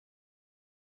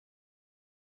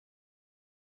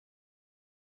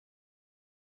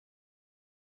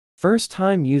First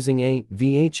time using a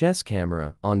VHS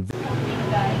camera on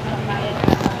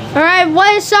Alright,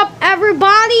 what is up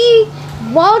everybody?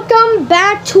 Welcome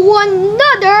back to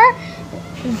another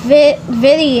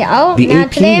video. The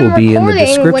AP will be in the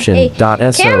description.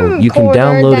 .so you can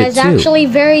download it too. Actually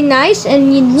very nice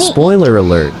and unique. Spoiler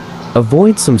alert.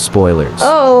 Avoid some spoilers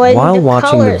and while the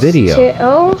watching the video. Too.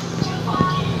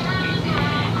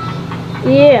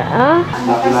 Yeah.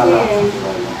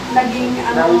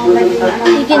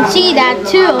 You can see that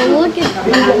too. Look at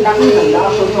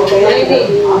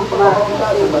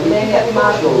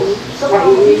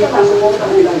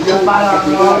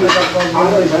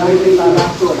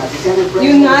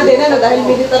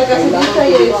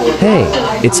Hey,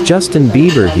 it's Justin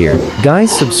Bieber here.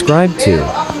 Guys, subscribe to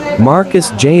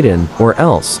Marcus Jaden, or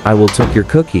else I will took your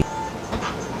cookie.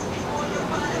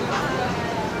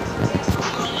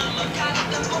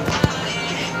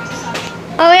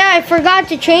 Oh yeah, I forgot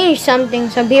to change something,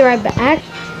 so be right back.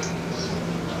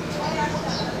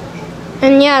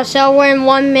 And yeah, so we're in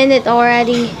 1 minute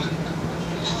already.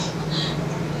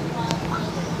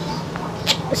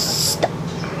 Stop.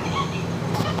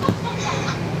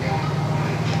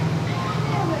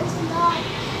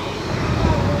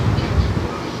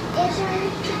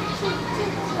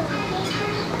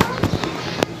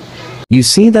 You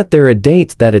see that there a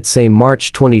date that it say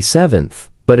March 27th.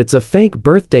 But it's a fake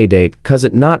birthday date cause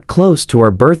it not close to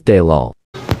our birthday lol.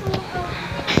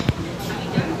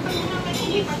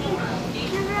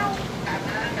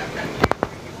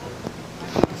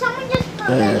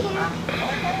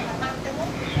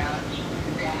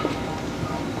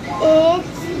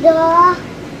 It's the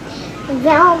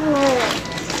velvet.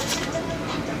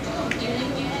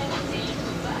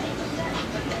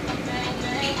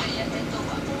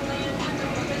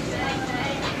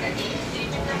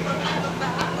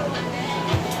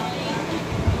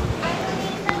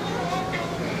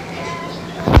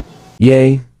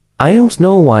 Yay, I don't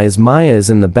know why is Maya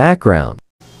is in the background.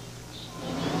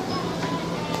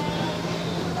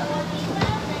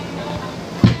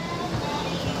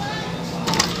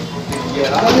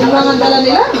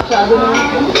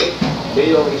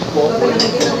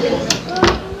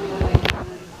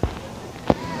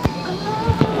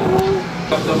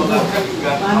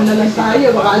 Ano na lang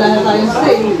tayo, baka wala na tayong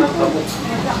say.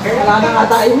 Wala na nga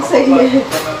tayong say.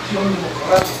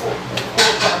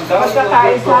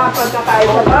 Pagkakaisa,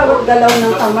 bawat galaw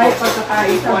ng kamay,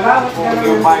 pagkakaisa, bawat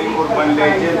galaw ng kamay,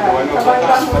 sa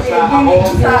bandang huli,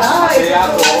 ginig sa saya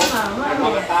ko,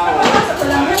 mga tao.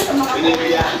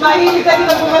 Mahilig ka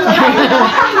nila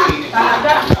pumasama.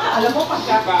 Talaga, alam mo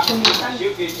pagka kumitan,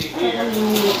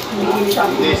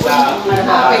 hindi sa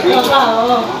napit ka pa,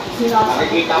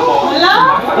 nakikita mo.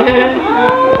 Wala!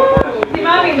 Si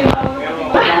Mami, di ba?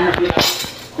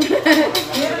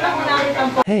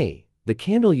 Hey, the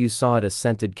candle you saw is a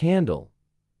scented candle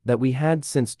that we had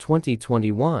since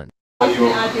 2021.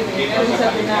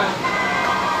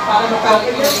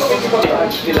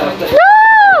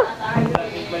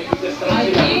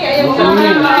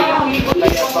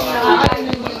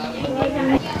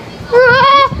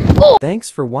 Thanks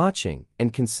for watching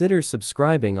and consider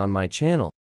subscribing on my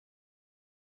channel.